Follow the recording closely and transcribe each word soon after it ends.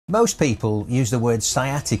Most people use the word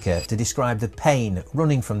sciatica to describe the pain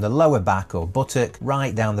running from the lower back or buttock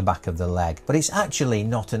right down the back of the leg, but it's actually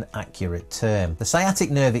not an accurate term. The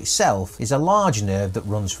sciatic nerve itself is a large nerve that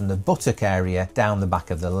runs from the buttock area down the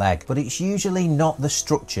back of the leg, but it's usually not the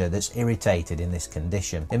structure that's irritated in this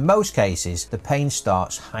condition. In most cases, the pain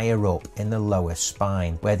starts higher up in the lower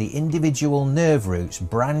spine, where the individual nerve roots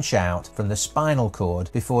branch out from the spinal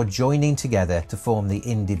cord before joining together to form the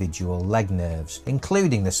individual leg nerves,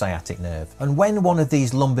 including the sciatic nerve. And when one of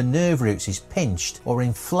these lumbar nerve roots is pinched or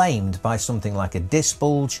inflamed by something like a disc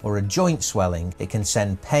bulge or a joint swelling, it can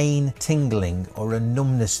send pain, tingling, or a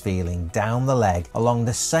numbness feeling down the leg along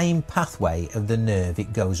the same pathway of the nerve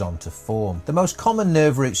it goes on to form. The most common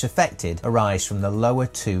nerve roots affected arise from the lower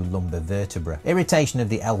two lumbar vertebrae. Irritation of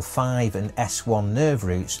the L5 and S1 nerve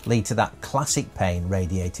roots lead to that classic pain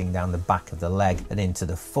radiating down the back of the leg and into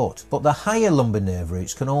the foot. But the higher lumbar nerve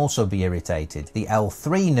roots can also be irritated. The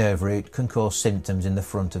L3 nerve root can cause symptoms in the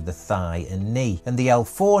front of the thigh and knee, and the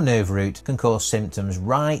L4 nerve root can cause symptoms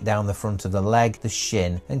right down the front of the leg, the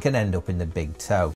shin, and can end up in the big toe.